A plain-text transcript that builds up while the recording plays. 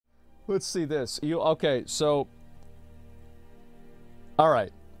Let's see this. Okay, so...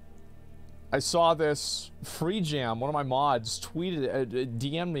 Alright. I saw this free jam. One of my mods tweeted,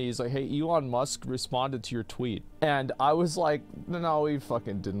 DM'd me. He's like, hey, Elon Musk responded to your tweet. And I was like, no, he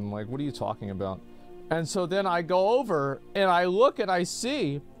fucking didn't. Like, what are you talking about? And so then I go over and I look and I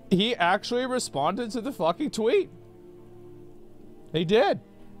see he actually responded to the fucking tweet. He did.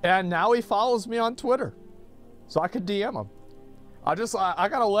 And now he follows me on Twitter. So I could DM him. I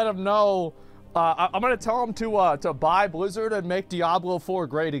gotta let him know. I'm gonna tell him to buy Blizzard and make Diablo 4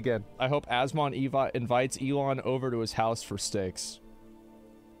 great again. I hope Asmon invites Elon over to his house for steaks.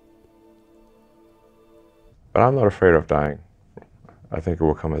 But I'm not afraid of dying. I think it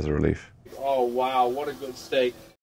will come as a relief. Oh wow, what a good steak.